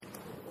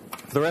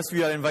For the rest of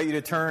you, I invite you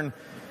to turn,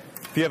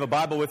 if you have a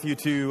Bible with you,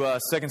 to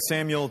 2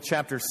 Samuel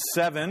chapter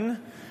 7.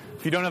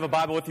 If you don't have a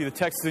Bible with you, the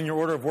text is in your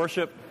order of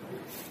worship.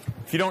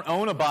 If you don't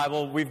own a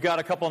Bible, we've got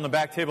a couple on the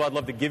back table I'd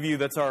love to give you.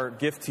 That's our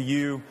gift to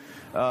you.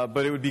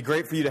 But it would be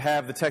great for you to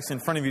have the text in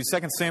front of you.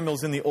 2 Samuel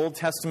is in the Old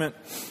Testament.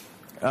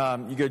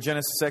 You go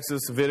Genesis,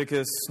 Exodus,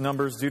 Leviticus,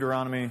 Numbers,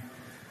 Deuteronomy,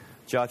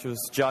 Joshua,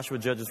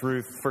 Judges,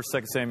 Ruth, 1st,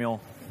 2nd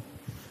Samuel.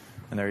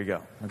 And there you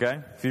go. Okay?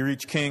 If you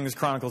reach Kings,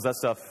 Chronicles, that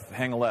stuff,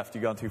 hang a left.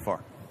 You've gone too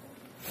far.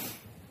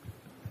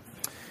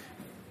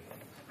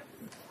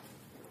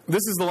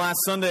 This is the last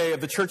Sunday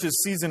of the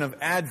church's season of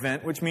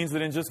Advent, which means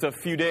that in just a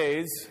few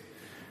days,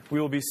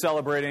 we will be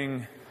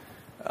celebrating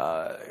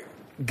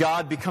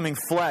God becoming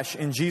flesh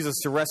in Jesus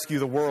to rescue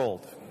the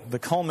world. The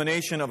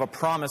culmination of a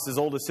promise as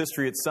old as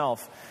history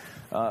itself.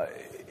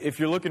 If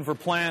you're looking for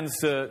plans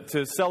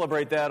to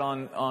celebrate that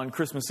on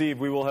Christmas Eve,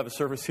 we will have a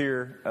service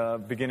here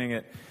beginning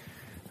at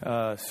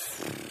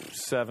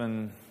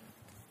 7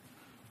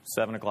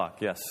 o'clock.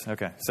 Yes,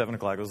 okay, 7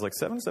 o'clock. It was like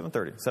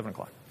 7:30, 7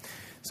 o'clock.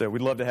 So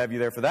we'd love to have you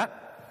there for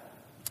that.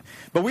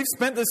 But we've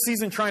spent this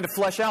season trying to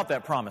flesh out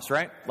that promise,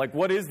 right? Like,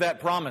 what is that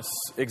promise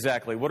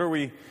exactly? What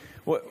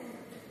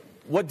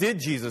did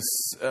Jesus,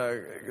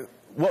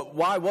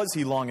 why was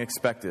he long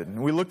expected?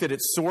 And we looked at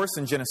its source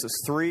in Genesis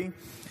 3.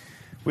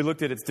 We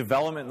looked at its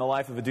development in the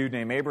life of a dude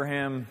named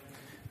Abraham.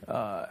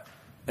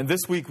 And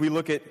this week we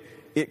look at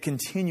it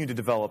continue to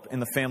develop in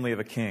the family of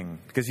a king.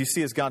 Because you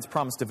see, as God's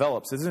promise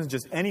develops, it isn't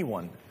just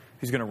anyone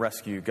who's going to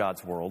rescue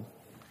God's world.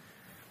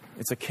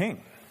 It's a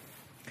king.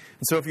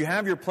 And so if you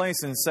have your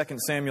place in 2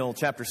 Samuel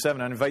chapter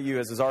 7, I invite you,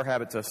 as is our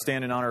habit, to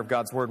stand in honor of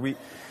God's word.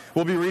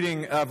 We'll be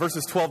reading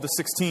verses 12 to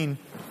 16.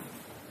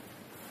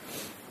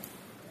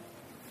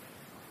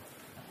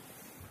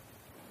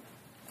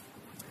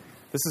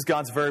 This is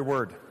God's very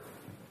word.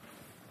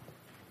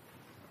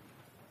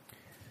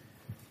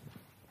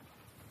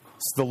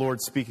 It's the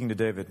Lord speaking to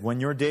David. When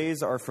your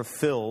days are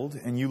fulfilled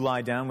and you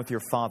lie down with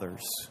your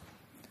fathers,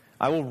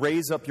 I will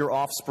raise up your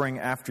offspring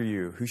after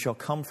you, who shall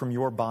come from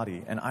your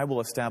body, and I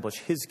will establish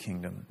his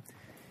kingdom.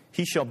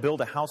 He shall build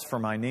a house for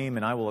my name,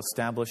 and I will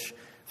establish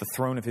the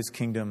throne of his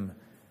kingdom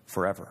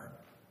forever.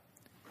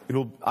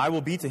 I will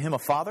be to him a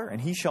father,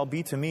 and he shall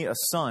be to me a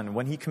son.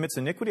 When he commits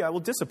iniquity, I will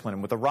discipline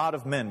him with the rod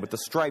of men, with the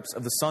stripes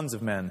of the sons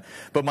of men.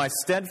 But my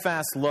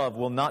steadfast love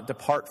will not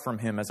depart from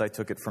him as I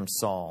took it from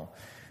Saul,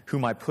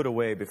 whom I put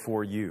away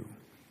before you.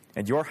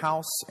 And your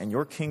house and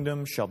your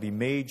kingdom shall be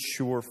made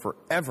sure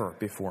forever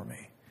before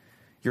me.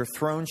 Your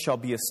throne shall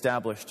be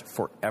established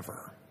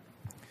forever.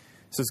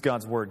 This is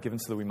God's word given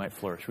so that we might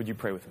flourish. Would you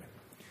pray with me?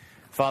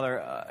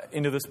 Father,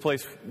 into this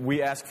place,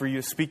 we ask for you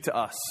to speak to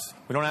us.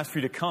 We don't ask for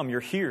you to come. You're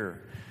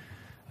here.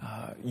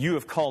 You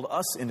have called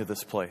us into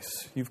this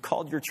place. You've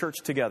called your church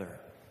together.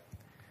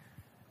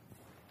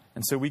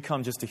 And so we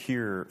come just to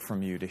hear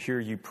from you, to hear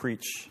you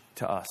preach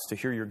to us, to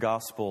hear your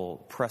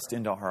gospel pressed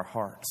into our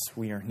hearts.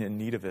 We are in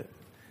need of it.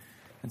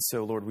 And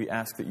so, Lord, we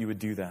ask that you would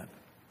do that.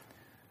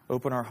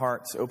 Open our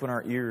hearts, open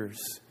our ears.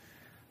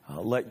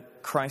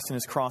 Let Christ and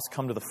his cross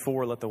come to the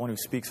fore. Let the one who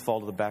speaks fall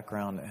to the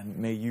background. And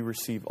may you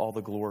receive all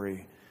the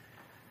glory.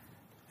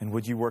 And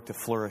would you work to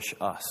flourish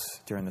us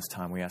during this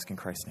time? We ask in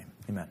Christ's name.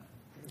 Amen.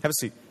 Have a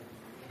seat.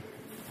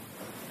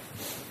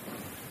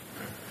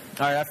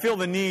 All right, I feel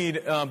the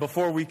need,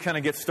 before we kind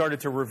of get started,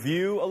 to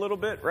review a little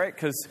bit, right?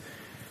 Because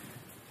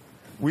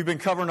we've been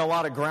covering a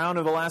lot of ground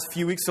over the last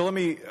few weeks. So let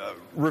me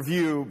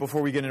review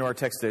before we get into our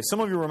text today. Some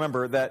of you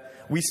remember that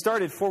we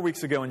started 4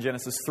 weeks ago in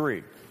Genesis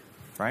 3,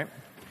 right?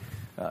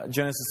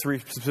 Genesis 3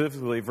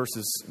 specifically, verse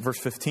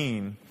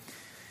 15.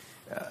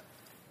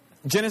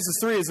 Genesis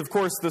 3 is, of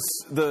course,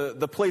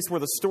 the place where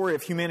the story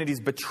of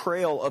humanity's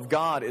betrayal of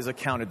God is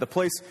accounted. The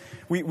place,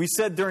 we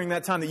said during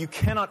that time that you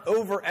cannot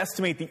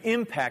overestimate the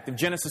impact of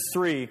Genesis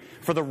 3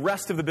 for the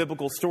rest of the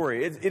biblical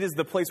story. It is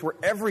the place where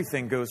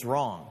everything goes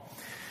wrong.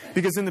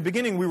 Because in the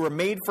beginning, we were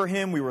made for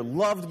him, we were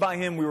loved by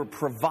him, we were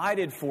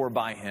provided for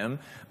by him.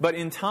 But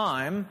in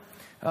time,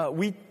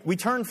 we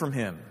turned from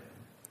him.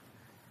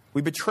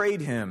 We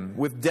betrayed him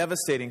with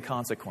devastating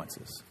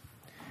consequences.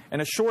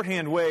 And a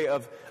shorthand way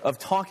of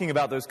talking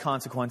about those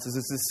consequences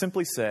is to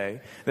simply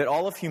say that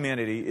all of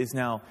humanity is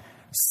now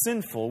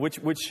sinful,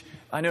 which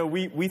I know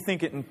we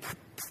think it in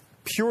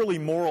purely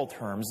moral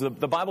terms.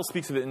 The Bible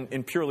speaks of it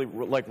in purely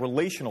like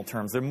relational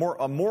terms. A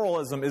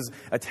moralism is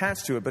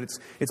attached to it, but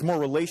it's more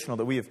relational,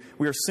 that we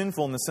are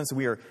sinful in the sense that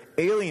we are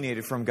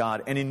alienated from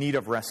God and in need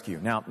of rescue.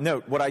 Now,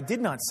 note, what I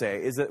did not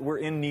say is that we're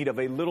in need of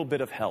a little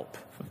bit of help.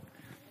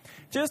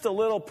 Just a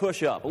little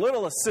push up, a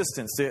little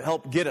assistance to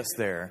help get us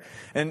there.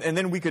 And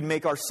then we could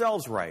make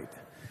ourselves right.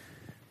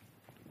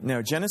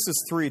 No, Genesis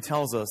 3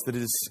 tells us that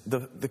it is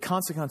the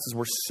consequences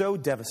were so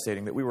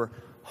devastating that we were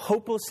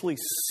hopelessly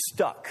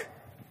stuck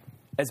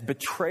as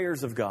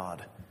betrayers of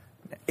God,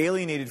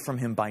 alienated from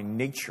him by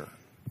nature,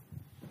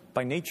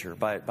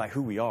 by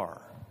who we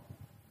are,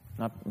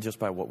 not just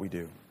by what we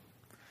do.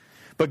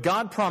 But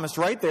God promised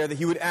right there that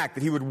he would act,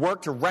 that he would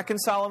work to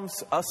reconcile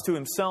us to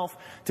himself,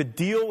 to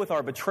deal with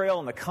our betrayal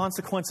and the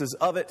consequences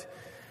of it,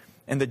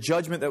 and the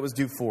judgment that was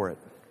due for it.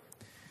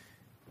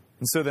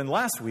 And so then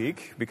last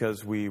week,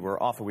 because we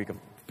were off a week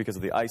because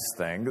of the ice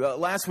thing,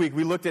 last week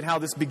we looked at how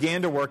this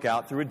began to work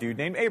out through a dude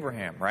named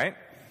Abraham, right?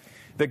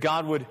 That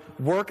God would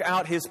work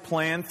out his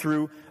plan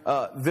through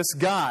this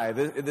guy,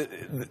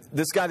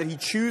 this guy that he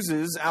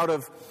chooses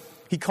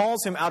he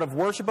calls him out of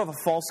worship of a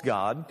false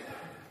god,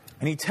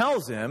 and he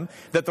tells him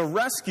that the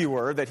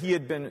rescuer that he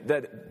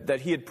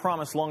had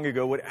promised long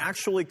ago would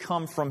actually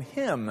come from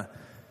him,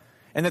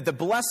 and that the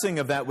blessing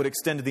of that would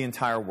extend to the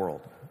entire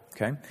world.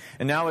 Okay?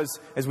 And now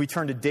as we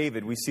turn to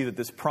David, we see that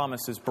this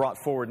promise is brought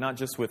forward not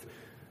just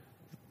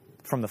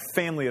from the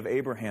family of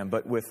Abraham,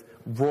 but with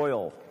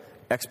royal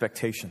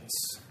expectations.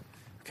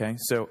 Okay?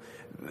 So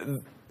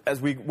as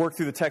we work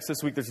through the text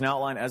this week, there's an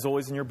outline, as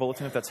always, in your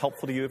bulletin. If that's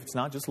helpful to you, if it's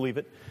not, just leave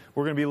it.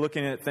 We're going to be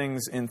looking at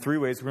things in three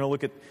ways. We're going to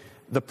look at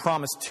the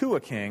promise to a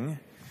king,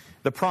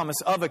 the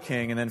promise of a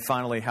king, and then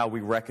finally how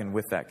we reckon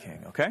with that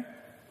king. Okay?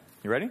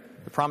 You ready?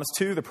 The promise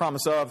to, the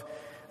promise of,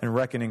 and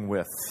reckoning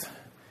with.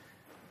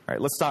 All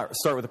right, let's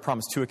start with the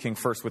promise to a king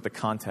first with the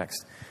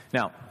context.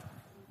 Now,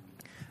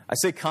 I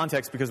say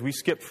context because we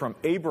skipped from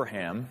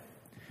Abraham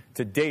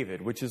to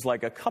David, which is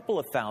like a couple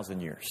of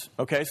thousand years.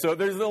 Okay, so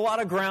there's a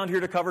lot of ground here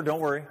to cover. Don't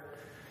worry.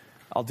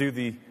 I'll do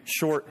the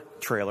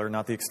short trailer,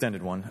 not the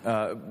extended one.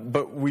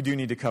 But we do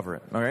need to cover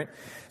it. All right?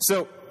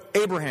 So,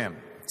 Abraham,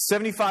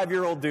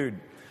 75-year-old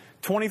dude.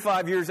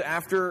 25 years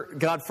after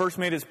God first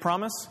made his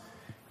promise,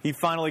 he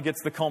finally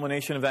gets the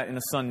culmination of that in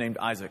a son named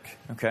Isaac.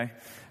 Okay?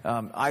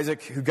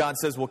 Isaac, who God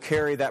says will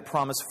carry that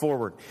promise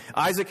forward.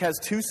 Isaac has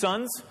two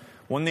sons,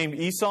 one named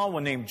Esau,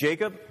 one named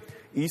Jacob.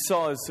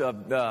 Esau is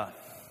a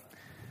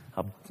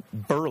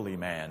burly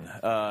man.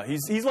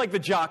 He's like the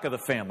jock of the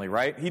family,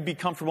 right? He'd be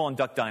comfortable in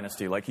Duck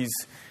Dynasty. Like he's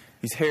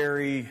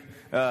hairy,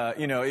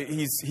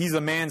 he's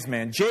a man's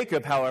man.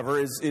 Jacob, however,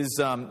 is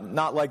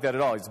not like that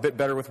at all. He's a bit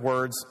better with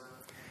words.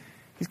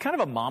 He's kind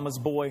of a mama's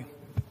boy.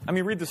 I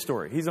mean, read the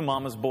story. He's a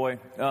mama's boy.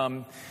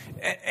 And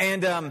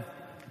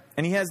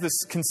he has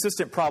this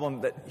consistent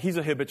problem that he's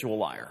a habitual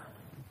liar.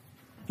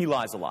 He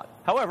lies a lot.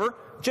 However,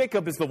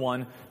 Jacob is the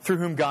one through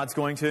whom God's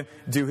going to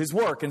do his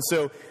work. And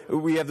so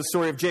we have the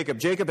story of Jacob.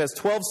 Jacob has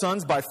 12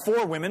 sons by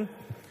 4 women.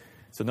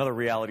 It's another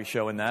reality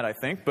show in that, I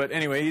think. But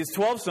anyway, he has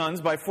 12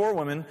 sons by 4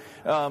 women,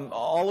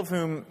 all of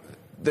whom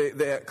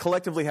they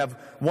collectively have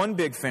one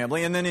big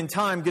family. And then in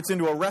time gets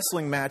into a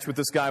wrestling match with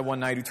this guy one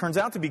night who turns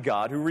out to be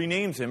God, who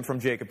renames him from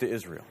Jacob to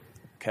Israel.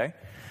 Okay?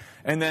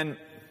 And then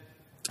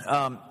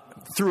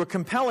through a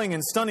compelling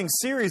and stunning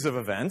series of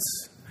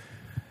events,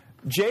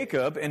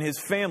 Jacob and his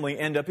family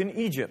end up in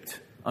Egypt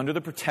under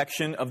the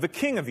protection of the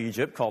king of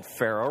Egypt called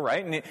Pharaoh,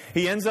 right? And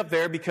he ends up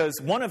there because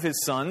one of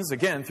his sons,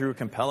 again, through a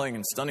compelling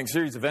and stunning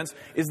series of events,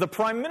 is the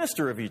prime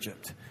minister of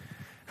Egypt,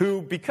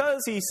 who,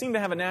 because he seemed to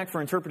have a knack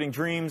for interpreting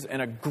dreams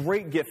and a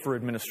great gift for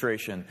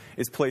administration,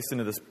 is placed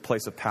into this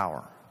place of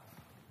power.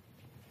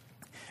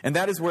 And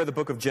that is where the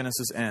book of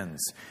Genesis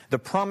ends. The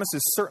promise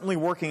is certainly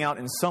working out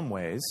in some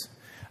ways,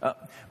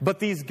 but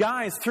these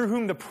guys through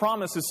whom the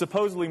promise is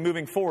supposedly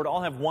moving forward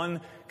all have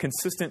one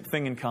consistent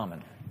thing in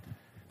common.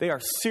 They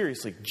are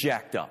seriously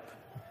jacked up.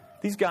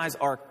 These guys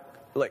are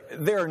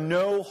there are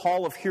no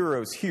hall of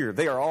heroes here.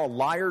 They are all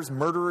liars,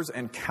 murderers,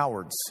 and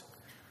cowards.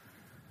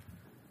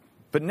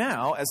 But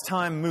now, as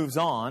time moves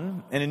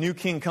on and a new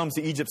king comes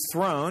to Egypt's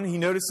throne, he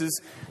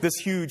notices this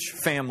huge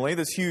family,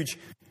 this huge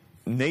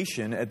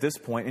nation at this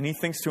point, and he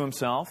thinks to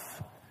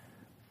himself,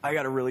 I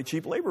got a really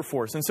cheap labor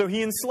force. And so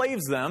he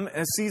enslaves them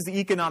and sees the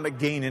economic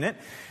gain in it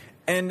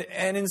and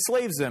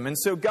enslaves them. And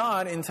so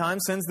God, in time,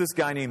 sends this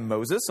guy named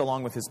Moses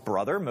along with his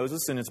brother.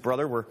 Moses and his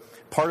brother were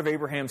part of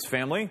Abraham's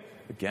family.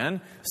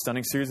 Again,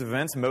 stunning series of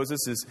events. Moses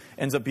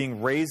ends up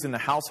being raised in the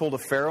household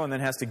of Pharaoh and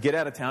then has to get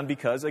out of town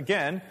because,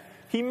 again,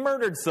 he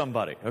murdered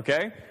somebody,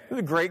 okay? He's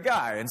a great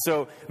guy. And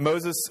so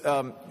Moses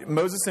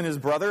and his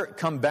brother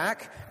come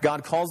back.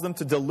 God calls them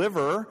to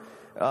deliver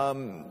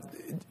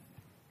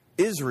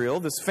Israel,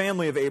 this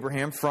family of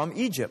Abraham, from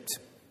Egypt.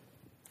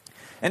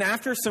 And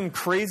after some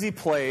crazy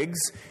plagues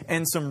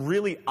and some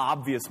really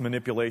obvious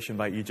manipulation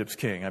by Egypt's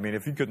king, I mean,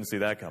 if you couldn't see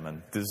that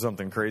coming, this is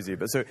something crazy.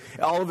 But so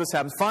all of this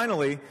happens.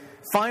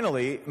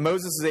 Finally,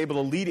 Moses is able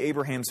to lead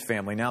Abraham's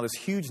family, now this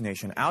huge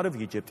nation, out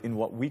of Egypt in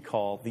what we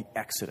call the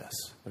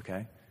Exodus,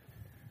 okay?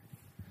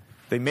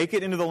 They make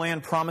it into the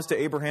land promised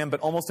to Abraham, but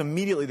almost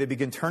immediately they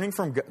begin turning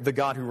from the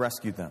God who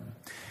rescued them.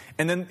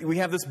 And then we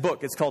have this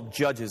book, it's called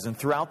Judges, and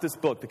throughout this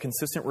book, the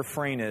consistent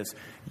refrain is,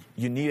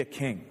 you need a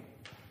king.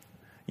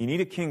 You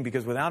need a king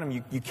because without him,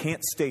 you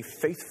can't stay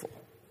faithful.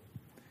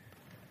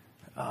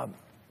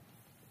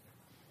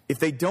 If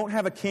they don't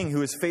have a king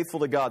who is faithful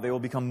to God, they will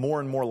become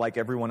more and more like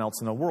everyone else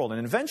in the world.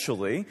 And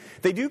eventually,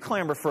 they do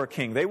clamor for a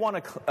king. They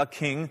want a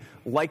king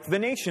like the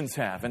nations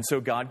have. And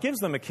so God gives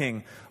them a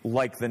king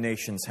like the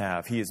nations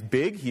have. He is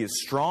big, he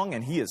is strong,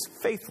 and he is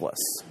faithless.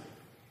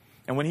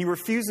 And when he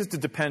refuses to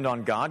depend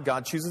on God,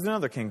 God chooses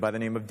another king by the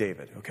name of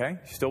David. Okay?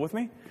 You still with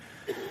me?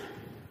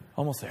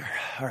 Almost there.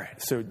 All right.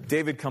 So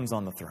David comes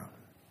on the throne.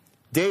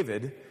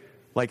 David,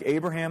 like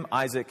Abraham,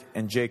 Isaac,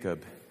 and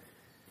Jacob,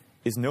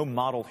 is no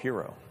model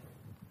hero.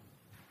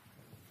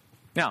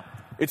 Now,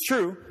 it's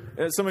true,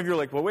 some of you are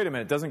like, well, wait a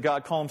minute, doesn't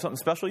God call him something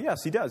special?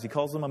 Yes, he does. He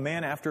calls him a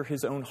man after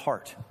his own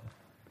heart.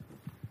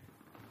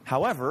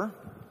 However,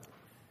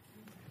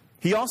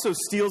 he also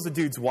steals a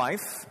dude's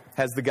wife,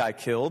 has the guy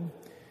killed,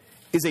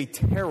 is a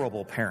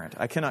terrible parent.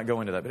 I cannot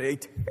go into that, but a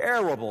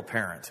terrible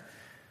parent.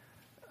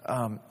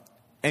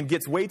 And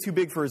gets way too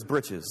big for his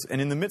britches. And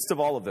in the midst of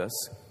all of this,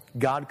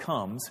 God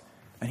comes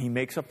and he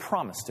makes a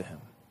promise to him,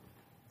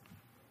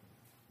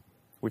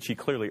 which he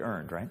clearly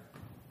earned, right?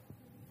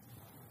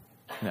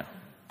 No,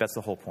 that's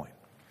the whole point.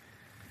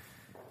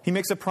 He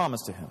makes a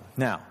promise to him.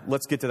 Now,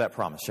 let's get to that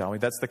promise, shall we?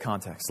 That's the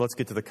context. Let's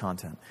get to the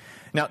content.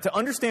 Now, to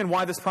understand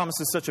why this promise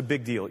is such a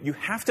big deal, you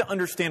have to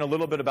understand a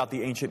little bit about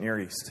the ancient Near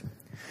East.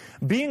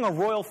 Being a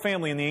royal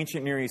family in the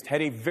ancient Near East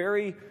had a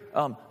very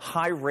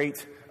high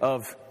rate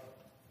of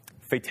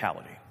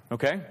fatality,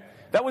 okay?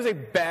 That was a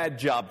bad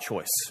job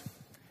choice.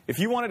 If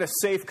you wanted a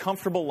safe,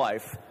 comfortable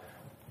life,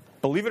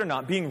 believe it or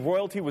not, being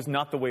royalty was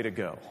not the way to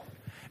go.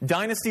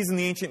 Dynasties in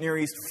the ancient Near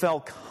East fell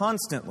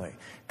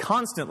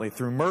constantly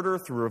through murder,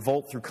 through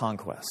revolt, through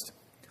conquest.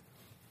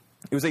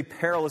 It was a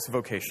perilous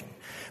vocation.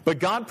 But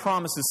God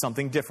promises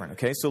something different,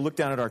 okay? So look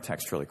down at our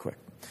text really quick.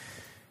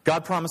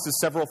 God promises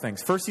several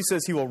things. First, he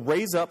says he will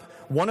raise up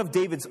one of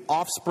David's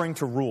offspring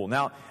to rule.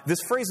 Now,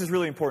 this phrase is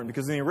really important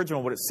because in the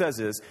original what it says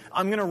is,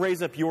 I'm going to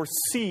raise up your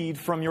seed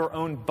from your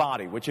own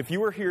body, which if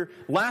you were here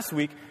last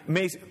week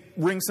may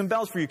ring some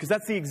bells for you because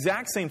that's the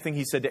exact same thing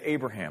he said to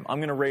Abraham. I'm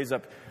going to raise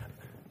up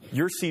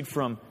your seed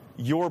from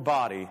your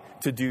body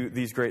to do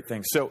these great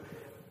things. So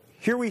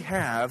here we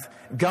have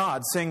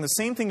God saying the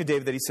same thing to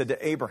David that he said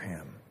to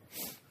Abraham.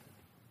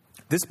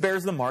 This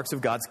bears the marks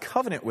of God's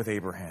covenant with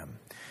Abraham.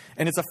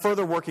 And it's a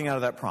further working out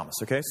of that promise,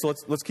 okay? So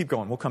let's keep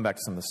going. We'll come back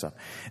to some of this stuff.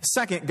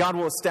 Second, God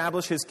will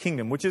establish his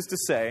kingdom, which is to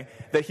say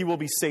that he will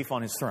be safe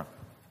on his throne,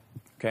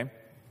 okay?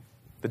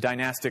 The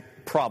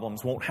dynastic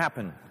problems won't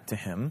happen to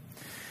him.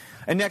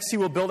 And next, he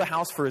will build a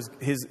house for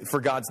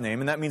for God's name,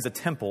 and that means a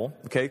temple,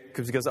 okay?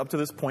 Because up to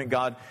this point,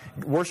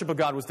 worship of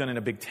God was done in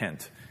a big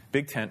tent,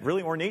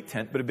 really ornate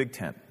tent, but a big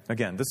tent.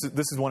 Again, this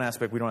is one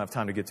aspect we don't have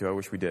time to get to. I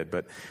wish we did,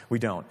 but we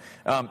don't.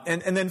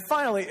 And then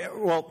finally,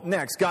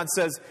 next, God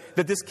says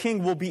that this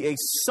king will be a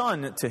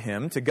son to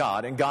him, to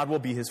God, and God will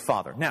be his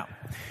father. Now,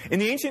 in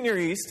the ancient Near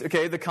East,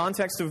 okay, the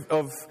context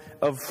of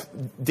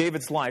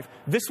David's life,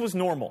 this was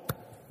normal.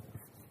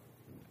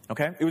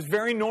 Okay? It was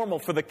very normal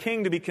for the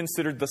king to be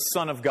considered the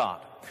son of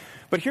God.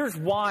 But here's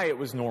why it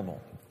was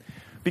normal.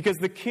 Because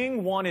the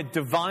king wanted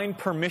divine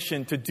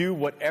permission to do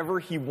whatever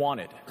he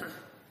wanted.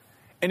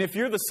 And if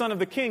you're the son of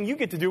the king, you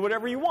get to do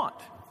whatever you want.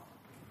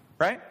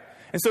 Right?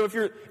 And so if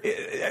you're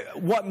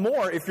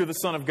the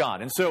son of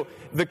God? And so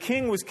the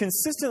king was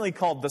consistently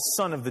called the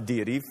son of the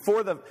deity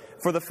for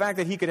the fact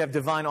that he could have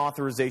divine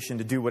authorization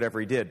to do whatever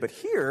he did. But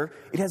here,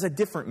 it has a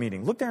different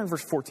meaning. Look down in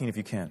verse 14 if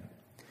you can.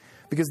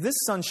 Because this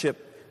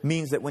sonship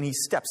means that when he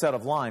steps out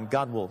of line,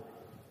 God will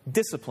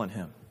discipline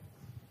him.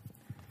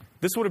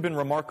 This would have been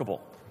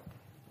remarkable.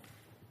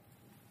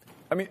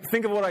 I mean,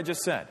 think of what I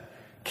just said.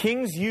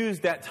 Kings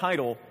used that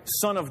title,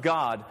 Son of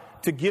God,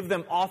 to give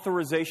them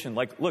authorization.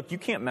 Like, look, you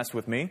can't mess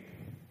with me.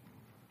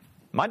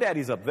 My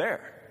daddy's up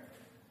there.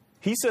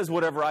 He says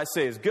whatever I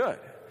say is good.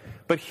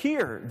 But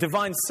here,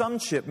 divine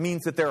sonship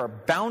means that there are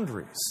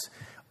boundaries.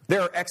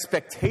 There are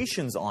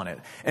expectations on it.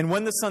 And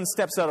when the son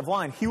steps out of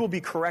line, he will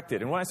be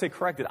corrected. And when I say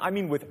corrected, I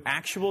mean with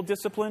actual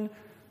discipline,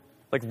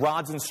 like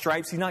rods and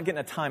stripes. He's not getting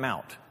a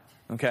timeout,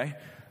 okay?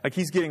 Like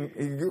he's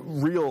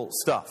getting real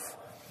stuff.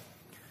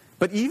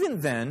 But even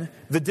then,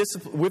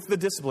 with the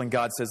discipline,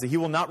 God says that he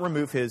will not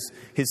remove his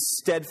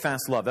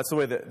steadfast love. That's the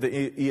way that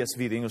the ESV,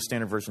 the English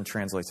Standard Version,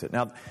 translates it.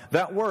 Now,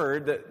 that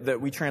word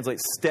that we translate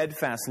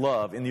steadfast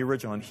love in the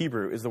original in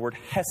Hebrew is the word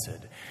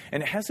hesed.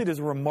 And hesed is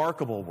a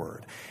remarkable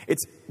word.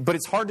 But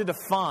it's hard to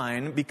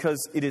define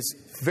because it is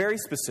very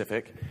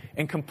specific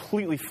and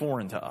completely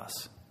foreign to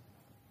us.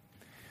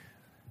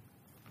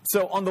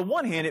 So on the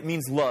one hand, it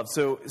means love.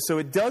 So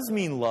it does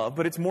mean love,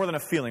 but it's more than a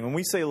feeling. When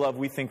we say love,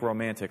 we think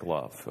romantic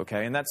love,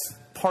 okay? And that's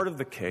part of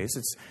the case.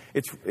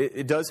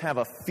 It does have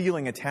a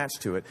feeling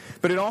attached to it.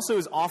 But it also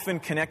is often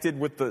connected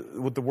with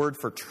the word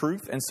for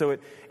truth, and so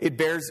it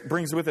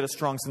brings with it a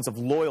strong sense of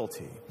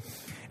loyalty.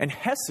 And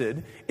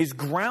hesed is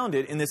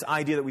grounded in this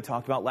idea that we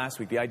talked about last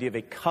week, the idea of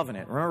a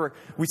covenant. Remember,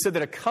 we said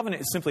that a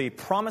covenant is simply a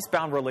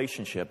promise-bound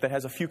relationship that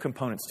has a few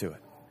components to it.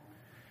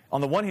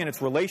 On the one hand,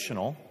 it's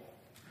relational,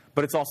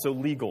 but it's also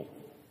legal,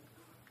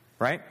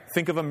 right?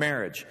 Think of a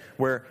marriage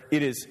where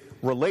it is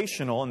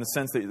relational in the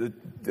sense that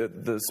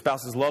the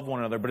spouses love one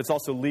another, but it's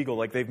also legal,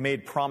 like they've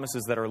made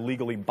promises that are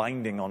legally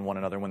binding on one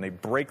another. When they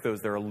break those,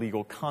 there are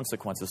legal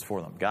consequences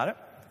for them. Got it?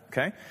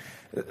 Okay?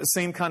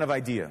 Same kind of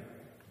idea.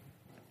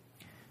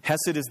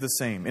 Hesed is the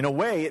same. In a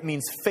way, it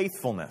means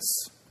faithfulness.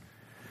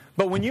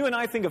 But when you and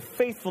I think of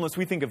faithfulness,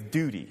 we think of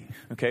duty,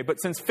 okay? But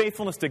since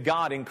faithfulness to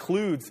God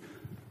includes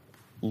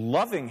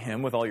loving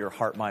him with all your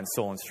heart, mind,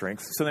 soul, and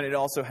strength, so then it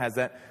also has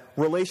that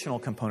relational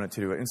component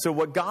to it. And so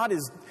what God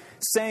is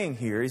saying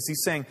here is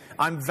he's saying,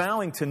 I'm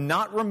vowing to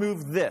not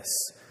remove this,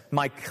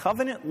 my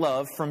covenant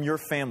love, from your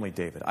family,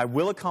 David. I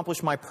will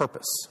accomplish my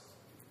purpose.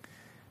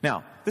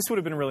 Now, this would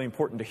have been really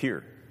important to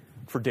hear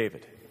for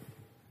David.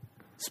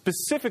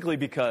 Specifically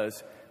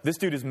because this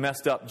dude is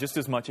messed up just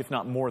as much, if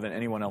not more, than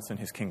anyone else in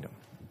his kingdom.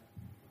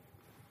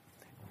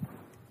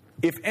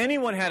 If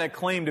anyone had a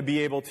claim to be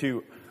able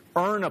to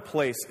earn a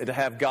place to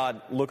have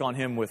God look on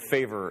him with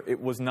favor,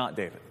 it was not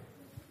David.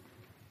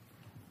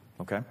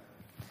 Okay?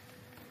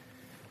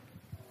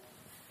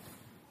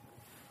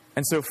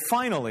 And so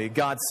finally,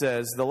 God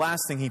says, the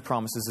last thing he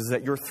promises is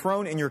that your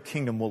throne and your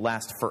kingdom will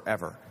last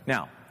forever.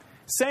 Now,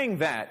 saying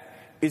that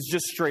is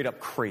just straight up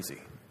crazy.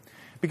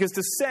 Because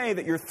to say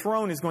that your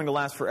throne is going to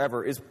last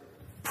forever is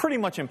pretty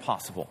much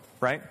impossible,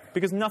 right?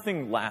 Because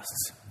nothing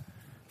lasts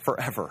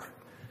forever.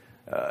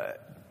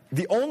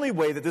 The only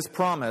way that this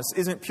promise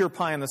isn't pure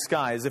pie in the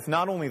sky is if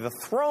not only the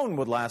throne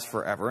would last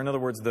forever, in other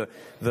words,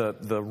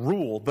 the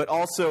rule, but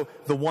also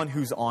the one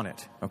who's on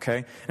it,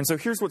 okay? And so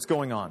here's what's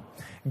going on.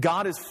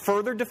 God is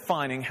further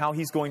defining how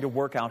he's going to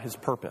work out his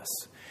purpose.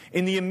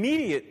 In the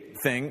immediate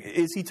thing,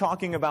 is he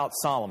talking about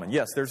Solomon?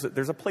 Yes, there's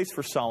a place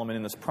for Solomon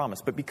in this promise.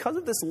 But because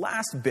of this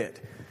last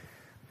bit,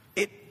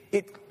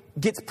 it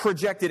gets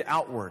projected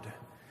outward.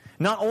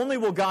 Not only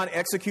will God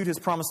execute his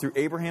promise through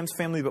Abraham's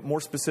family, but more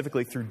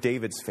specifically through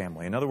David's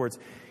family. In other words,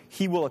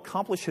 he will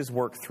accomplish his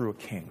work through a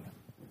king.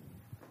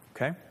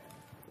 Okay?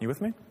 You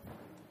with me?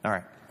 All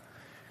right.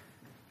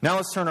 Now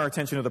let's turn our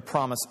attention to the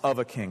promise of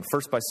a king.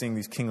 First by seeing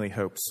these kingly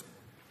hopes.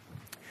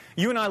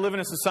 You and I live in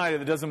a society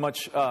that doesn't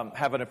much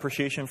have an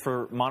appreciation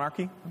for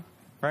monarchy,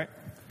 right?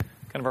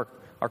 Kind of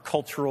our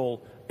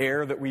cultural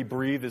air that we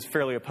breathe is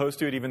fairly opposed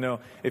to it, even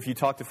though if you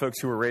talk to folks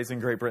who were raised in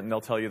Great Britain,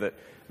 they'll tell you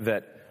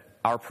that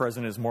our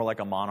president is more like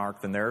a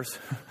monarch than theirs.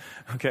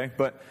 Okay?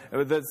 But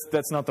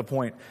that's not the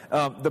point.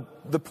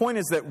 The point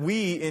is that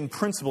we, in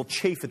principle,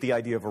 chafe at the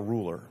idea of a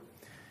ruler.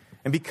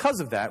 And because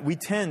of that, we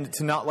tend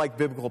to not like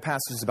biblical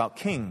passages about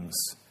kings.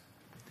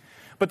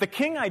 But the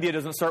king idea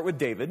doesn't start with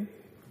David.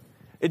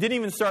 It didn't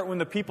even start when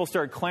the people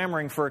started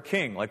clamoring for a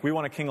king, like we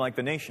want a king like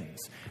the nations.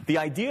 The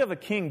idea of a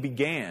king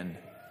began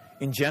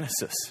in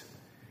Genesis.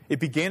 It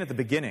began at the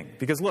beginning.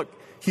 Because look,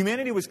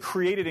 humanity was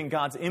created in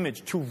God's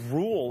image to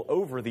rule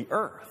over the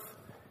earth.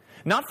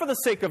 Not for the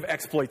sake of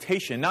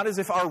exploitation, not as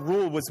if our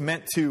rule was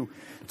meant to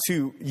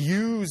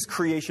use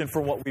creation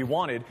for what we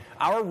wanted.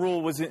 Our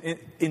rule was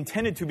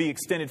intended to be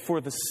extended for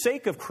the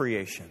sake of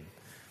creation.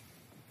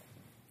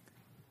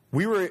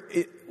 We were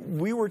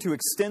to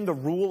extend the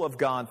rule of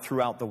God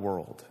throughout the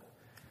world.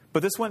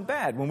 But this went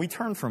bad when we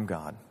turned from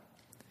God.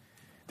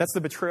 That's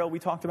the betrayal we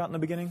talked about in the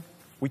beginning.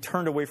 We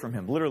turned away from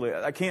him. Literally,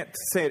 I can't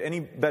say it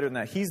any better than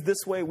that. He's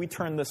this way, we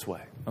turn this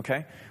way.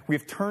 Okay? We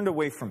have turned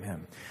away from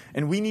him.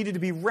 And we needed to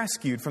be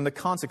rescued from the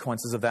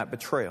consequences of that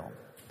betrayal.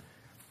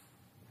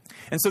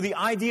 And so the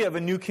idea of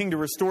a new king to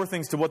restore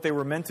things to what they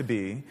were meant to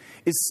be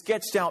is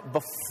sketched out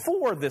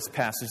before this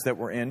passage that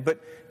we're in,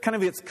 but kind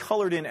of gets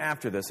colored in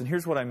after this. And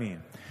here's what I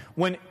mean.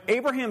 When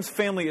Abraham's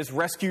family is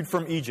rescued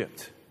from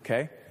Egypt,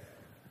 okay?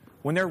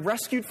 When they're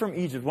rescued from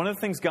Egypt, one of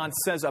the things God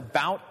says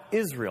about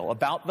Israel,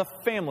 about the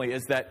family,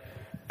 is that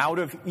out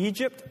of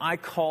Egypt I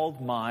called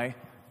my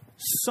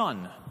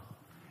son.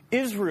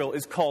 Israel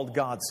is called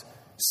God's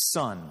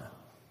son.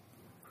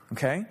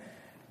 Okay?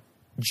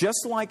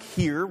 Just like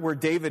here, where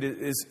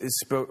David's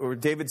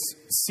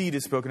seed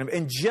is spoken of,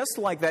 and just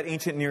like that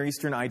ancient Near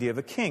Eastern idea of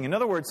a king. In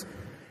other words,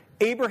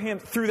 Abraham,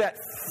 through that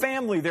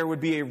family, there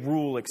would be a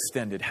rule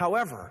extended.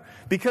 However,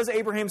 because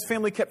Abraham's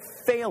family kept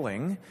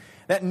failing,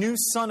 that new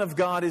son of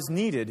God is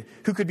needed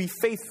who could be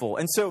faithful.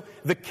 And so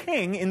the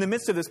king, in the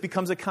midst of this,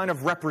 becomes a kind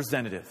of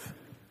representative.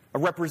 A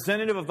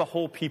representative of the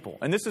whole people.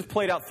 And this is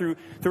played out through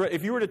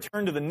if you were to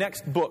turn to the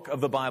next book of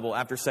the Bible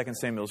after 2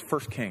 Samuel, is 1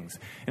 Kings.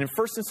 And in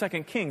 1 and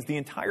 2 Kings, the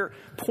entire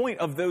point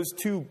of those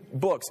two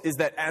books is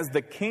that as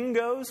the king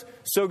goes,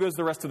 so goes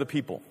the rest of the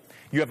people.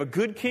 You have a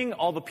good king,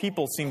 all the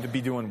people seem to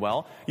be doing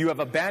well. You have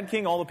a bad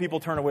king, all the people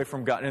turn away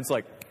from God. And it's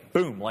like,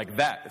 boom, like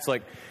that. It's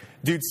like,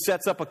 dude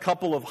sets up a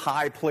couple of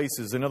high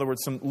places. In other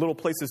words, some little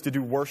places to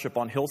do worship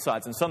on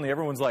hillsides. And suddenly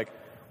everyone's like,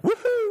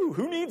 woohoo,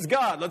 who needs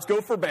God? Let's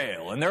go for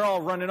Baal. And they're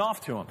all running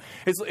off to him.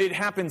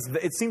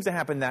 It seems to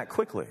happen that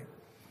quickly.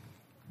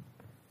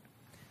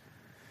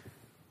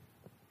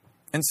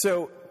 And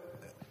so,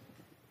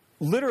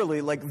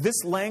 literally, like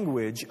this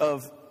language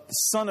of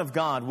Son of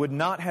God would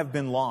not have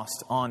been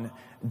lost on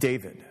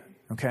David.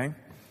 Okay?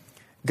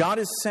 God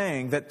is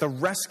saying that the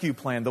rescue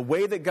plan, the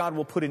way that God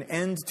will put an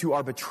end to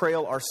our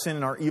betrayal, our sin,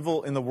 and our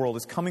evil in the world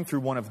is coming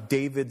through one of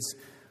David's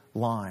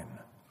line.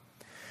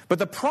 But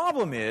the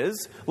problem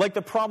is, like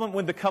the problem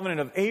with the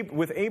covenant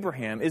with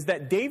Abraham, is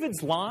that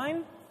David's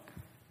line,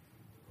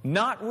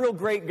 not real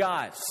great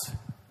guys.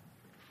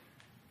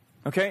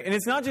 Okay? And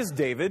it's not just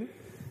David.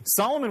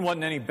 Solomon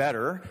wasn't any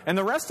better, and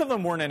the rest of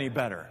them weren't any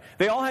better.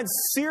 They all had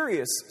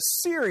serious,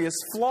 serious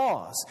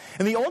flaws.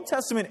 And the Old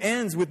Testament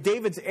ends with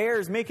David's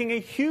heirs making a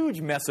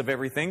huge mess of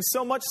everything,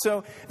 so much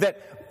so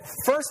that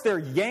first they're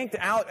yanked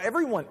out.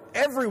 Everyone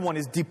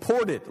is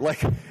deported.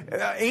 Like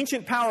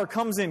ancient power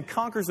comes in,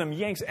 conquers them,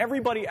 yanks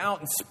everybody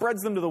out, and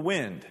spreads them to the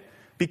wind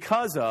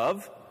because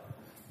of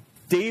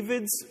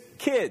David's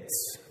kids.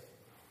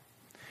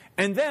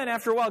 And then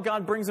after a while,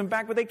 God brings them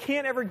back, but they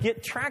can't ever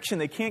get traction.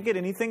 They can't get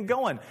anything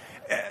going.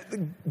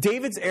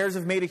 David's heirs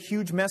have made a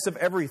huge mess of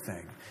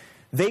everything.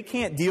 They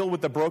can't deal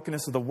with the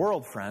brokenness of the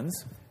world,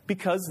 friends,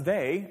 because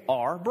they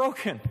are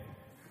broken.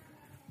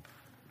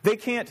 They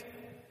can't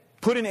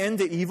put an end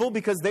to evil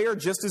because they are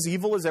just as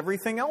evil as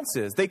everything else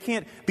is. They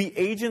can't be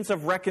agents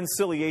of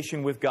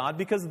reconciliation with God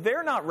because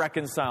they're not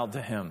reconciled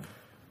to Him.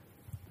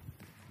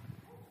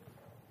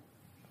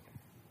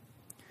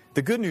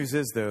 The good news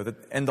is, though, that,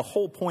 and the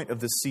whole point of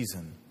this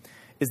season,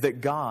 is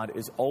that God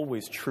is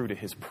always true to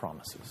His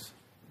promises.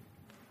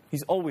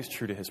 He's always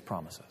true to His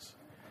promises.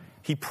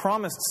 He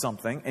promised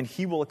something, and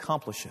He will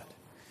accomplish it.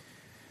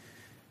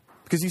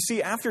 Because you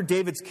see, after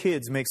David's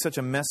kids make such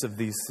a mess of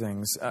these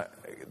things,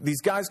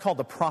 these guys called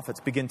the prophets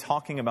begin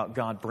talking about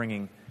God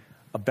bringing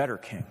a better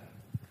king,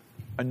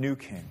 a new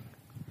king,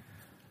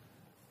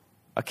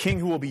 a king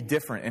who will be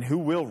different and who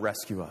will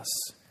rescue us.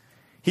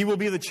 He will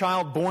be the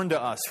child born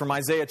to us from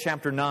Isaiah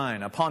chapter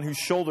 9, upon whose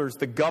shoulders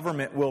the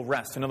government will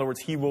rest. In other words,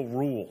 He will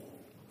rule.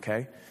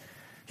 Okay?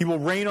 He will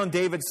reign on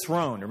David's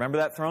throne. Remember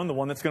that throne, the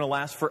one that's going to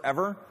last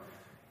forever?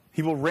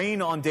 He will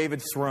reign on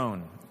David's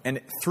throne, and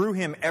through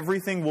Him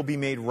everything will be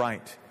made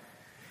right.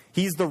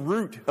 He's the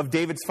root of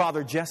David's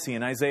father Jesse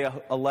in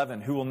Isaiah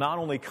 11, who will not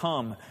only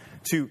come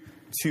to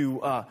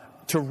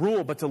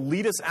rule, but to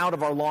lead us out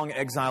of our long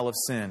exile of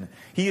sin.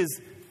 He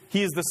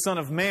is the Son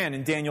of Man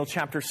in Daniel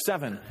chapter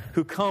 7,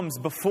 who comes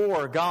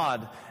before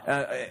God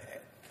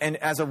and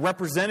as a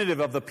representative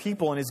of the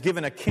people and is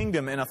given a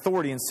kingdom and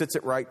authority and sits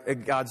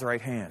at God's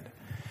right hand.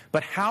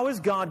 But how is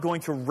God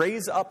going to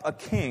raise up a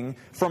king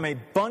from a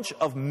bunch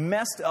of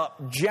messed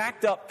up,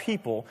 jacked up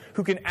people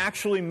who can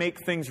actually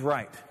make things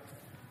right?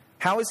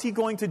 How is He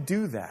going to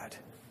do that?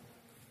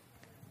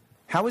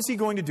 How is He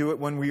going to do it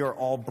when we are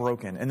all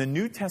broken? And the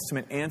New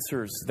Testament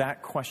answers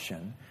that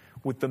question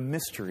with the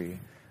mystery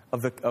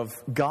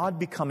of God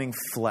becoming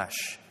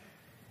flesh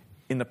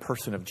in the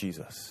person of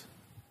Jesus.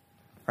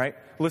 Right?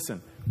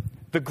 Listen,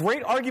 the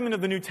great argument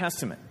of the New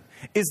Testament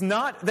is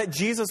not that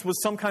Jesus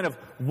was some kind of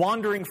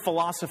wandering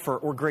philosopher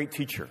or great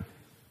teacher.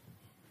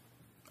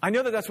 I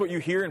know that that's what you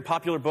hear in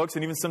popular books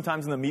and even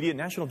sometimes in the media.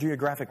 National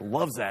Geographic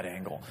loves that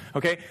angle.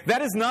 Okay?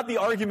 That is not the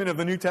argument of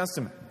the New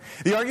Testament.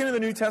 The argument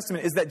of the New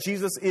Testament is that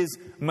Jesus is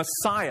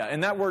Messiah.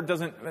 And that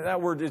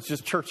word is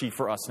just churchy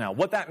for us now.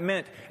 What that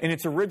meant in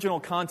its original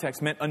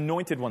context meant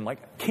anointed one,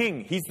 like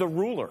king. He's the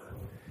ruler.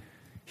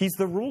 He's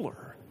the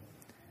ruler.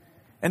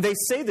 And they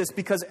say this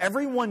because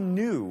everyone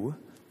knew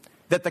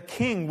that the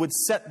king would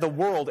set the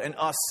world and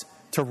us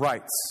to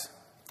rights.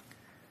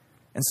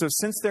 And so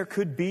since there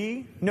could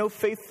be no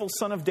faithful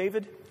son of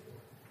David,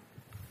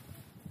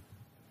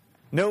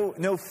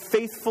 no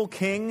faithful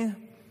king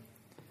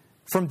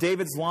from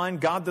David's line,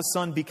 God the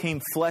Son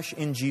became flesh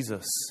in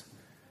Jesus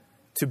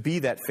to be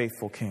that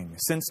faithful king.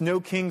 Since no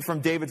king from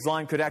David's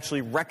line could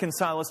actually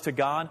reconcile us to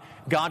God,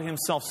 God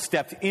Himself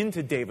stepped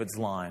into David's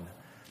line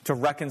to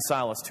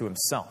reconcile us to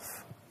Himself.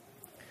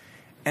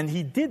 And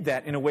He did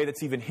that in a way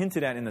that's even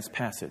hinted at in this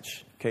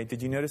passage. Okay,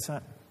 did you notice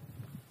that?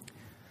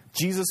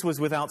 Jesus was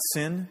without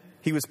sin.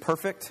 He was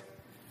perfect.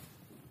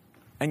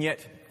 And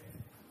yet,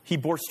 He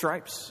bore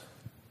stripes.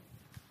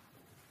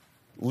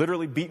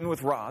 Literally beaten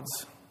with rods.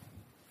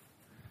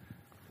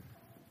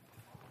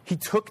 He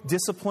took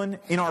discipline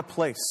in our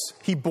place.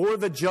 He bore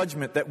the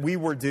judgment that we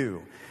were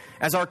due.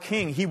 As our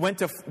King, He went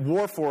to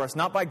war for us,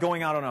 not by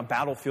going out on a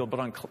battlefield,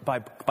 but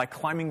by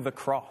climbing the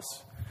cross.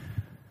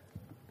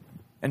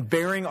 And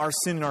bearing our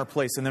sin in our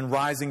place, and then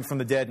rising from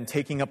the dead and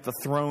taking up the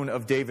throne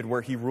of David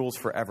where He rules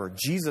forever.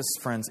 Jesus,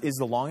 friends, is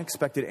the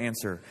long-expected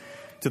answer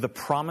to the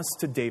promise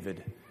to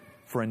David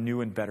for a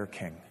new and better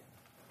king.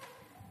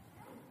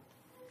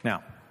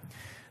 Now,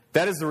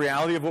 that is the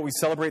reality of what we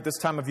celebrate this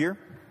time of year.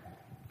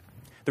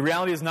 The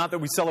reality is not that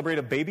we celebrate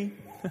a baby,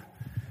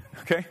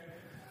 okay?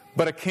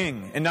 But a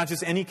king. And not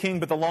just any king,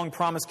 but the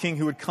long-promised king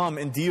who would come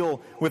and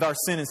deal with our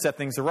sin and set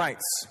things to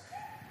rights.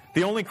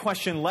 The only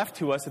question left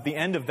to us at the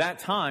end of that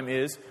time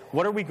is,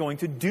 what are we going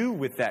to do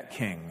with that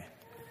king?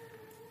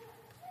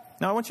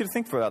 Now, I want you to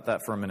think about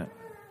that for a minute.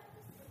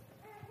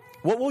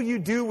 What will you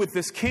do with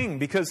this king?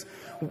 Because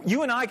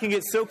you and I can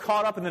get so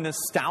caught up in the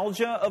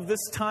nostalgia of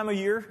this time of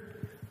year,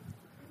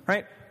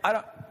 right?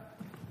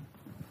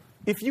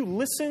 If you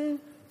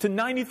listen to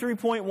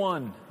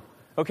 93.1,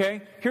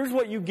 okay, here's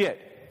what you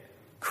get.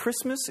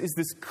 Christmas is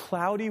this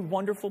cloudy,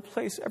 wonderful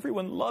place.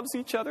 Everyone loves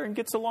each other and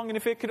gets along. And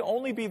if it could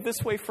only be this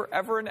way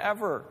forever and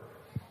ever,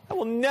 I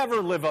will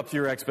never live up to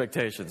your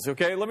expectations,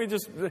 okay?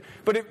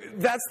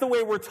 That's the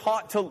way we're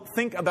taught to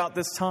think about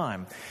this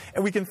time.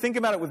 And we can think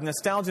about it with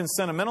nostalgia and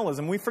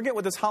sentimentalism. We forget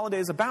what this holiday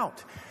is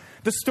about.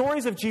 The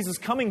stories of Jesus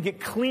coming get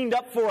cleaned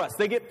up for us.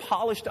 They get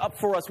polished up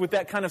for us with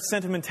that kind of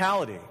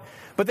sentimentality.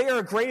 But they are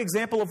a great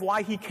example of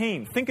why He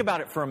came. Think about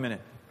it for a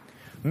minute.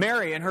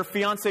 Mary and her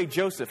fiancé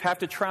Joseph have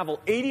to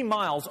travel 80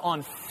 miles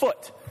on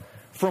foot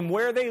from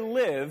where they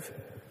live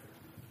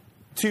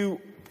to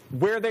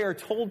where they are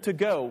told to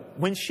go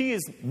when she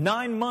is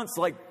 9 months,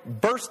 like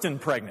bursting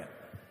pregnant.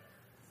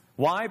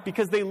 Why?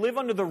 Because they live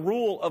under the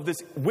rule of this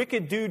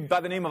wicked dude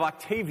by the name of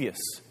Octavius.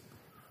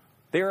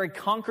 They are a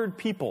conquered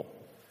people.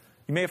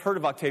 You may have heard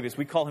of Octavius.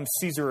 We call him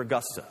Caesar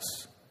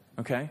Augustus.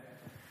 Okay?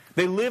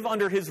 They live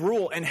under his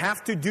rule and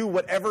have to do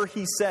whatever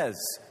he says,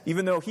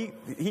 even though he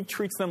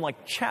treats them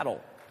like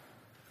chattel.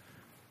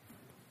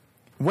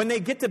 When they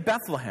get to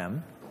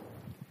Bethlehem,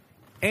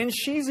 and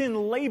she's in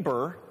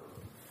labor,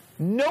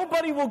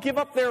 nobody will give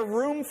up their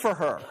room for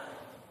her.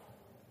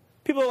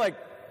 People are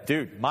like,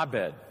 dude, my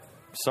bed.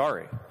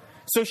 Sorry.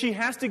 So she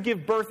has to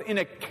give birth in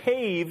a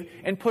cave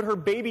and put her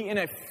baby in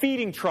a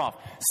feeding trough.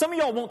 Some of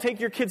y'all won't take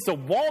your kids to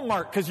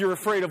Walmart because you're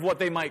afraid of what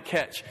they might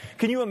catch.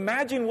 Can you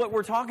imagine what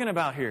we're talking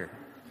about here?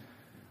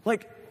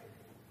 Like,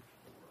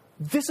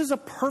 this is a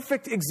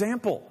perfect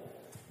example.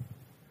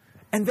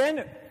 And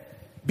then,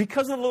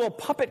 because of the little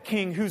puppet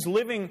king who's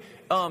living,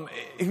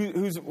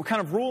 who's kind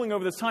of ruling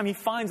over this time, he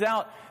finds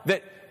out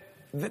that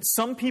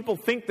some people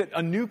think that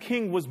a new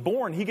king was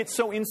born. He gets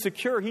so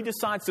insecure, he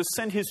decides to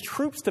send his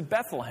troops to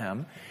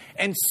Bethlehem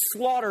and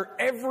slaughter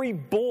every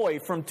boy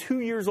from 2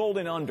 years old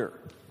and under.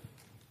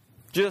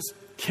 Just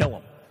kill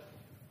them.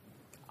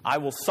 I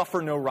will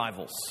suffer no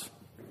rivals.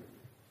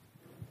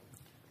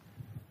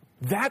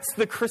 That's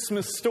the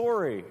Christmas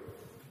story.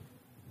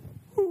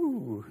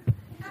 Ooh,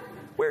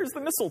 where's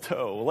the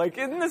mistletoe? Like,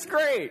 isn't this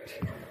great?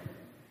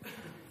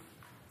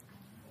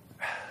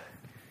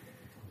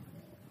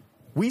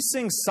 We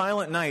sing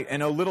Silent Night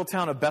and O Little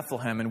Town of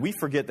Bethlehem, and we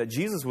forget that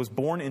Jesus was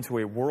born into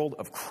a world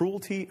of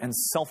cruelty and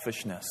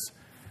selfishness.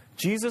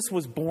 Jesus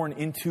was born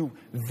into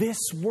this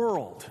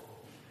world,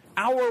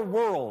 our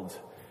world,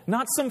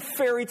 not some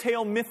fairy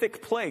tale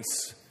mythic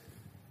place,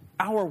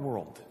 our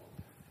world.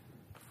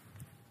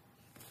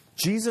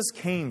 Jesus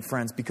came,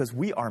 friends, because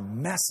we are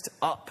messed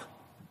up.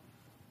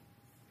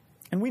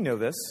 And we know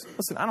this.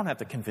 Listen, I don't have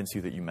to convince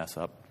you that you mess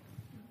up.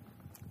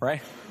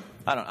 Right?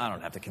 I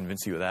don't have to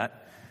convince you of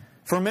that.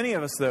 For many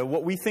of us, though,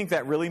 what we think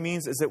that really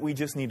means is that we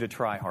just need to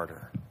try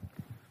harder.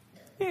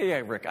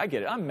 Yeah, Rick, I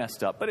get it. I'm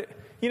messed up. But,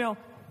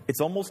 it's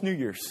almost New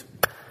Year's.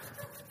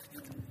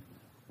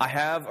 I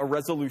have a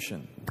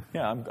resolution.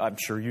 Yeah, I'm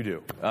sure you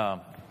do.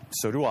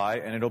 So do I,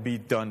 and it'll be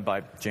done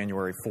by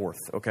January 4th,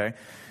 okay?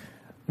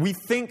 We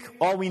think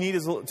all we need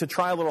is to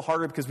try a little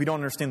harder because we don't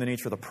understand the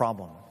nature of the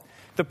problem.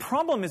 The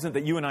problem isn't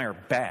that you and I are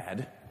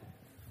bad,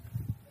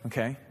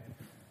 okay?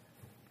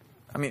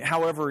 I mean,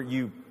 however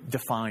you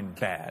define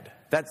bad.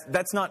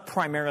 That's not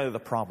primarily the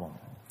problem.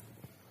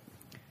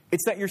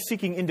 It's that you're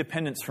seeking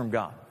independence from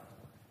God.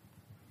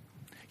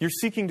 You're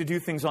seeking to do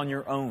things on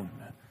your own.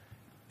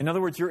 In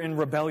other words, you're in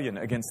rebellion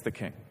against the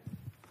king.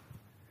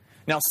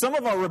 Now, some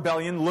of our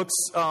rebellion looks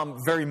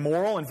very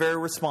moral and very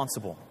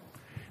responsible.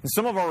 And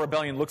some of our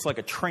rebellion looks like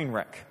a train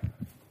wreck.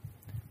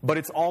 But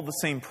it's all the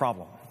same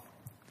problem.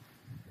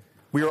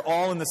 We are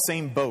all in the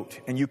same boat,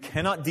 and you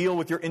cannot deal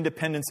with your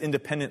independence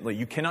independently.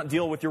 You cannot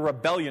deal with your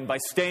rebellion by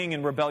staying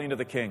in rebellion to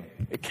the king.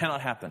 It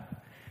cannot happen.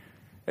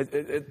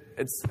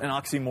 It's an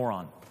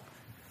oxymoron.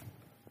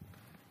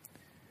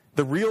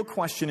 The real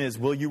question is,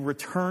 will you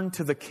return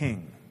to the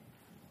king?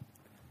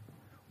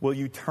 Will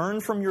you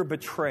turn from your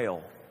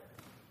betrayal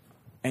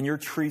and your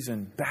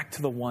treason back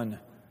to the one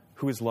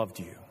who has loved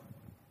you?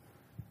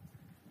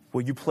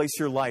 Will you place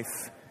your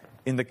life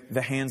in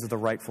the hands of the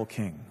rightful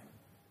king?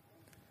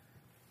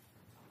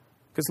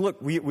 Because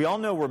look, we all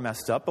know we're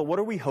messed up, but what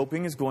are we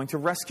hoping is going to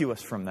rescue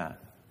us from that?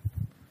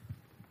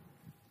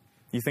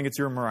 You think it's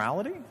your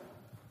morality?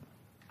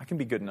 I can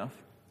be good enough.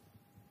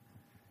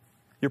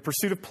 Your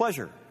pursuit of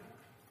pleasure?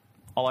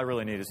 All I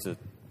really need is to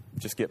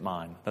just get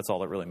mine. That's all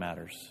that really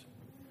matters.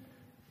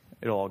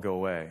 It'll all go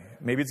away.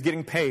 Maybe it's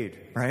getting paid,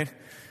 right?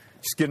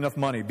 Just get enough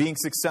money. Being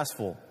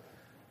successful.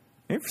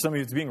 Maybe for some of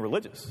you it's being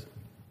religious.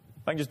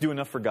 If I can just do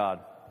enough for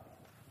God,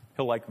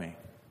 He'll like me.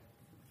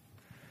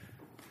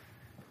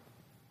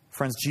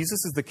 Friends,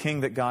 Jesus is the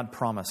king that God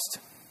promised.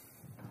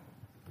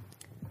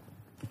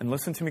 And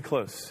listen to me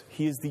close.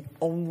 He is the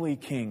only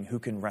king who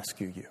can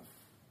rescue you.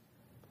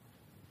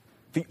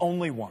 The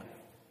only one.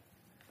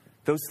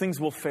 Those things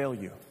will fail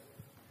you.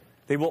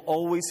 They will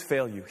always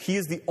fail you. He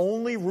is the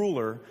only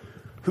ruler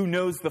who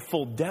knows the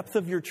full depth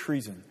of your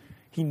treason.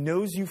 He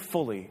knows you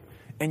fully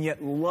and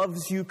yet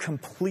loves you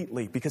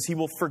completely because he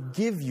will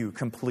forgive you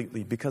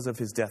completely because of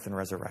his death and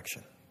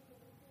resurrection.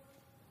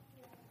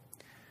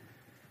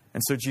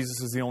 And so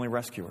Jesus is the only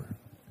rescuer,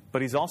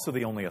 but he's also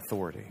the only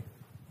authority.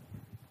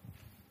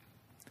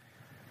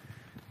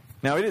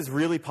 Now, it is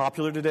really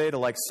popular today to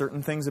like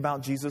certain things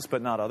about Jesus,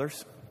 but not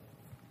others.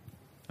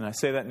 And I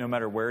say that no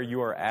matter where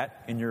you are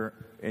at in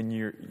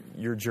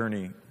your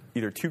journey,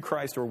 either to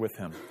Christ or with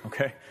him,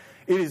 okay?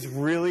 It is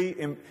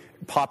really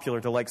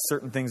popular to like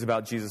certain things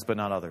about Jesus, but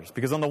not others.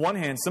 Because on the one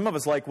hand, some of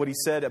us like what he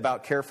said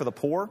about care for the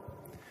poor,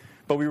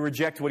 but we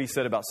reject what he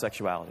said about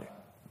sexuality,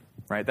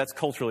 right? That's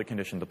culturally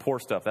conditioned. The poor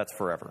stuff, that's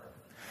forever.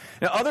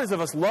 Now, others of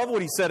us love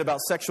what he said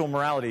about sexual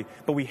morality,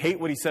 but we hate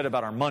what he said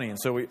about our money. And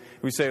so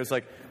we say it was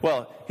like,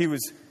 well, he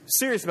was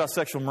serious about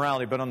sexual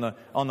morality, but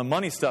on the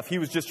money stuff, he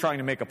was just trying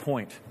to make a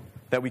point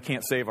that we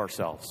can't save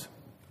ourselves.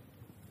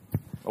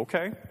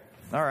 Okay,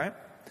 all right.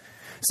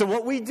 So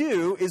what we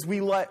do is we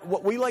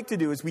like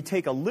to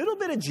take a little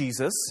bit of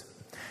Jesus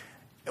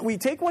We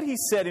take what he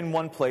said in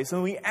one place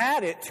and we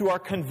add it to our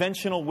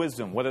conventional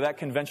wisdom, whether that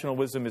conventional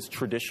wisdom is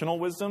traditional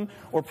wisdom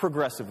or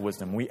progressive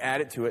wisdom. We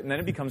add it to it, and then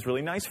it becomes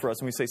really nice for us,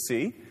 and we say,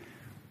 see,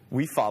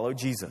 we follow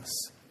Jesus.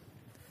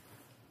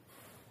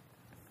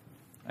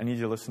 I need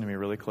you to listen to me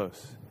really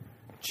close.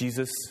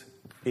 Jesus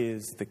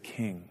is the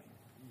King.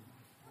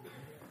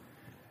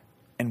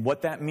 And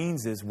what that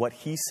means is what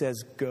he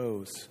says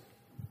goes.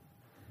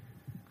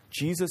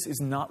 Jesus is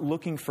not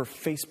looking for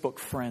Facebook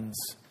friends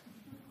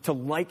to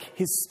like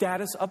his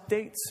status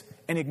updates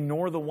and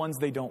ignore the ones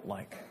they don't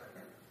like.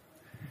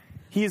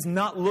 He is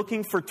not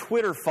looking for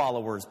Twitter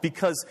followers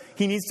because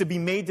he needs to be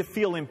made to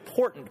feel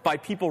important by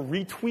people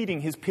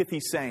retweeting his pithy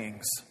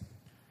sayings.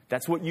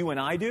 That's what you and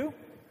I do.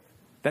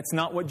 That's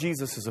not what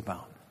Jesus is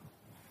about.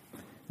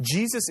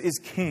 Jesus is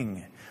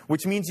King,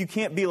 which means you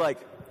can't be like,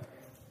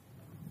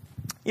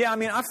 yeah, I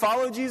mean, I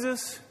follow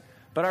Jesus,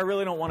 but I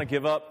really don't want to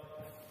give up,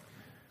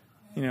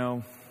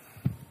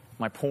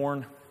 my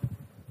porn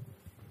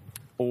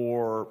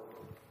or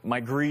my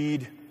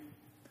greed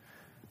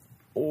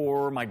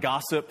or my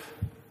gossip.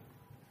 I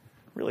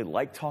really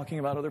like talking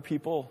about other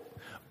people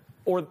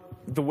or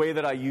the way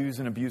that I use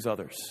and abuse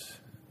others.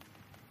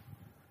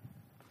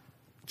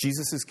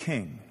 Jesus is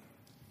King,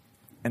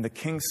 and the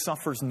King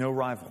suffers no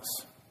rivals.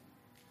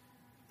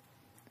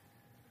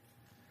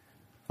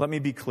 Let me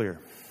be clear.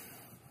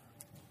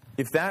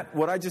 If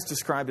what I just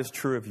described is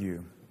true of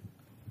you,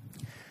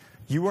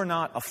 you are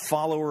not a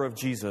follower of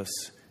Jesus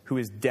who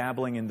is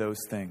dabbling in those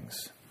things.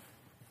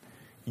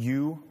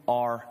 You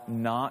are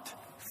not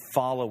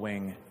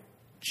following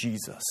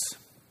Jesus.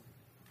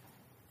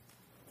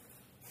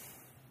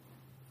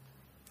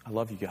 I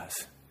love you guys,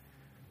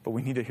 but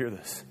we need to hear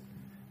this.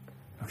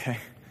 Okay?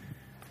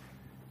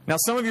 Now,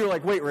 some of you are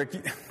like, wait, Rick,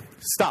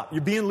 stop.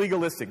 You're being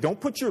legalistic. Don't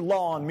put your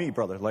law on me,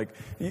 brother.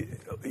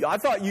 I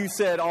thought you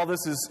said all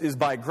this is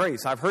by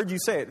grace. I've heard you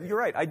say it. You're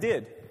right. I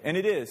did. And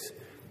it is.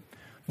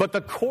 But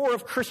the core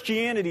of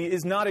Christianity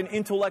is not an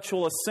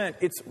intellectual assent.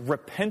 It's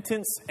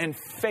repentance and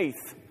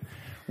faith.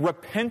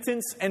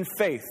 Repentance and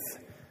faith.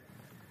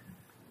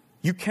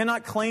 You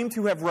cannot claim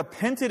to have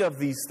repented of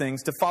these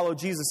things to follow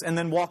Jesus and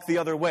then walk the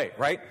other way,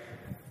 right?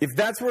 If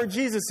that's where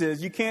Jesus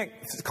is, you can't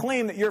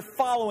claim that you're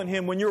following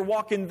him when you're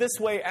walking this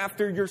way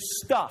after your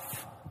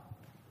stuff.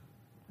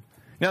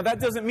 Now, that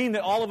doesn't mean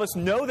that all of us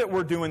know that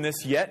we're doing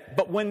this yet,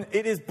 but when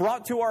it is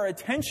brought to our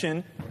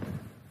attention,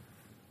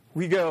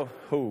 we go,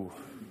 oh,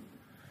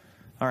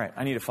 all right,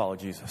 I need to follow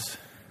Jesus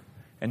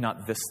and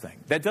not this thing.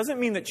 That doesn't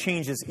mean that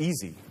change is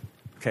easy,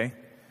 okay?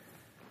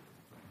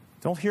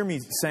 Don't hear me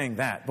saying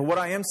that. But what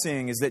I am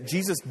saying is that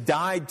Jesus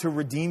died to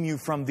redeem you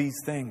from these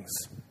things.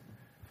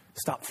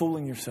 Stop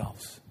fooling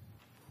yourselves.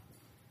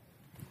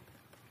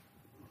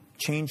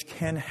 Change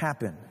can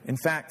happen. In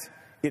fact,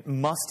 it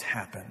must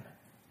happen.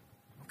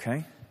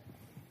 Okay?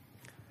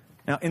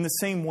 Now, in the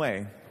same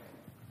way,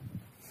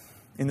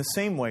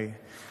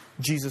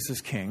 Jesus is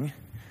King,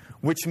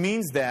 which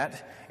means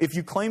that if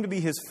you claim to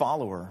be his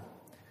follower,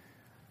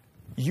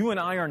 you and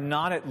I are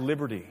not at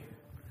liberty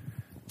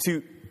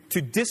to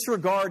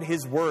disregard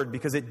his word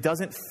because it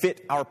doesn't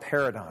fit our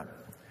paradigm.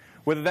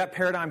 Whether that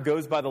paradigm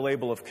goes by the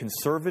label of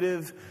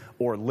conservative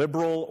or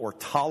liberal or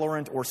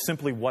tolerant or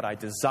simply what I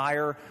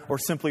desire or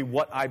simply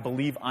what I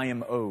believe I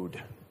am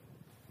owed.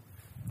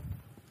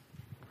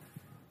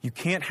 You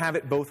can't have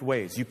it both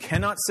ways. You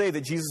cannot say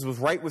that Jesus was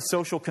right with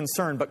social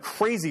concern but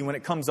crazy when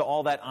it comes to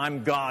all that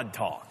I'm God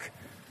talk.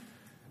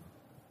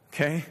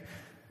 Okay?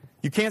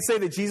 You can't say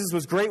that Jesus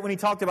was great when he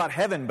talked about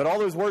heaven, but all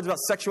those words about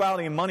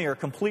sexuality and money are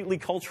completely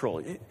cultural.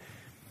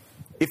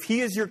 If he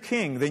is your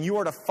king, then you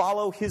are to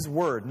follow his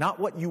word, not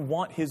what you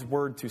want his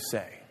word to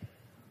say.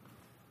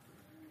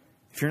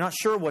 If you're not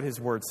sure what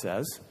his word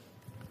says,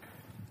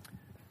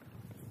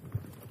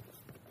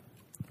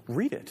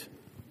 read it.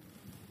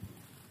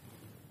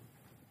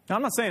 Now,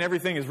 I'm not saying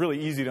everything is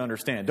really easy to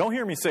understand. Don't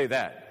hear me say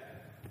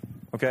that.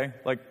 Okay?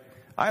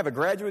 I have a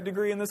graduate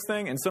degree in this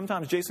thing, and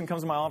sometimes Jason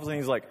comes to my office and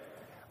he's like,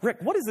 Rick,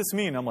 what does this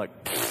mean? I'm like,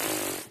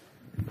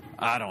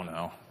 I don't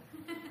know.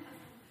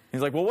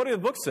 He's like, well, what do the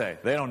books say?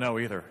 They don't know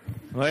either.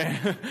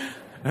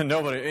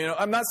 Nobody.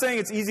 I'm not saying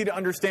it's easy to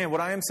understand. What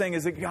I am saying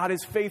is that God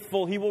is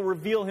faithful. He will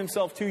reveal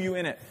himself to you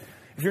in it.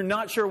 If you're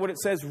not sure what it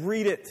says,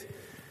 read it.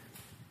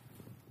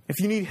 If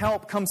you need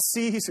help, come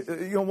see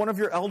one of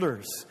your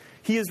elders.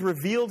 He has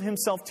revealed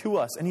himself to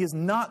us, and he has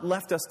not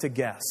left us to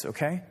guess,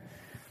 okay?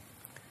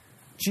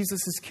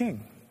 Jesus is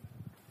king.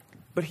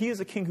 But he is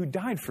a king who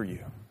died for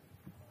you.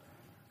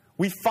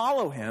 We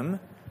follow him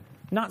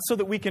not so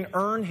that we can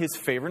earn his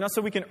favor, not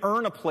so we can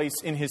earn a place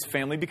in his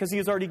family, because he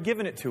has already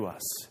given it to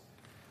us.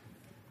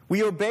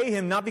 We obey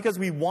him not because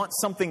we want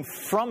something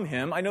from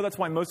him. I know that's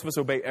why most of us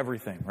obey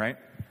everything, right?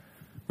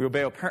 We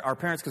obey our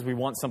parents because we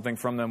want something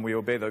from them. We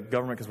obey the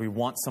government because we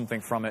want something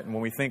from it. And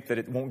when we think that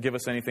it won't give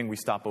us anything, we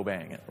stop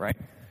obeying it, right?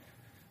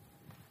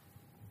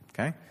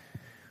 Okay?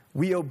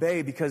 We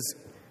obey because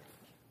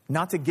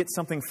not to get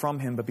something from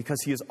him, but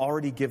because he has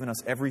already given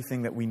us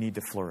everything that we need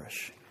to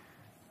flourish.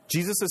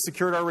 Jesus has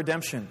secured our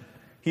redemption.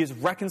 He has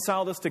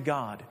reconciled us to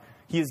God.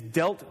 He has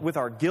dealt with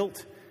our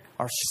guilt,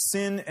 our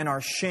sin and our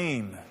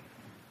shame.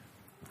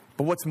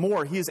 But what's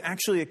more, he is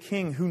actually a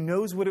king who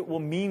knows what it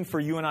will mean for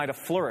you and I to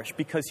flourish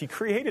because he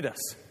created us.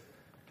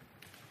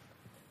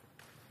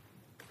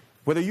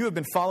 Whether you have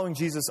been following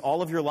Jesus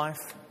all of your life,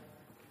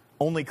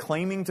 only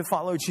claiming to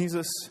follow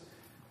Jesus,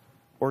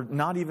 or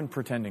not even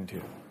pretending to,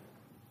 let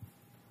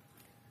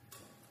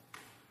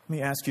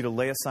me ask you to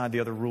lay aside the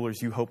other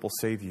rulers you hope will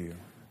save you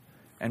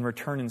and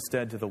return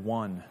instead to the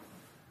one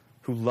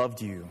who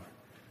loved you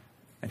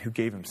and who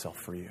gave himself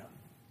for you.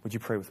 Would you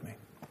pray with me?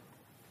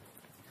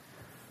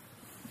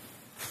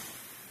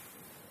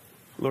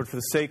 Lord, for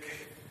the sake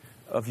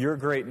of your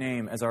great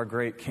name as our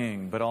great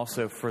King, but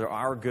also for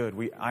our good,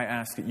 I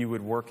ask that you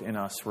would work in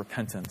us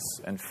repentance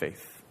and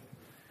faith.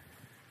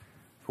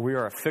 For we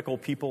are a fickle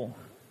people.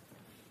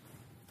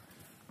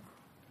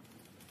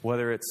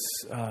 Whether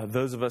it's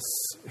those of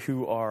us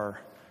who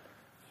are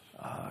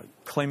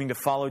claiming to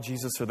follow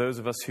Jesus or those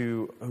of us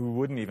who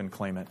wouldn't even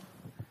claim it.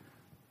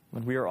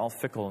 But we are all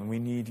fickle and we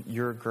need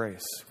your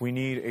grace. We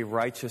need a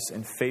righteous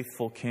and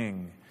faithful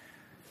King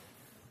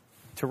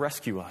to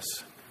rescue us.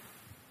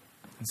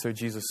 And so,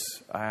 Jesus,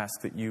 I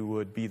ask that you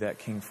would be that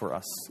King for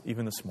us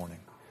even this morning.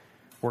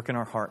 Work in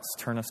our hearts.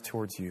 Turn us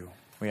towards you.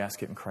 We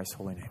ask it in Christ's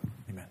holy name.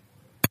 Amen.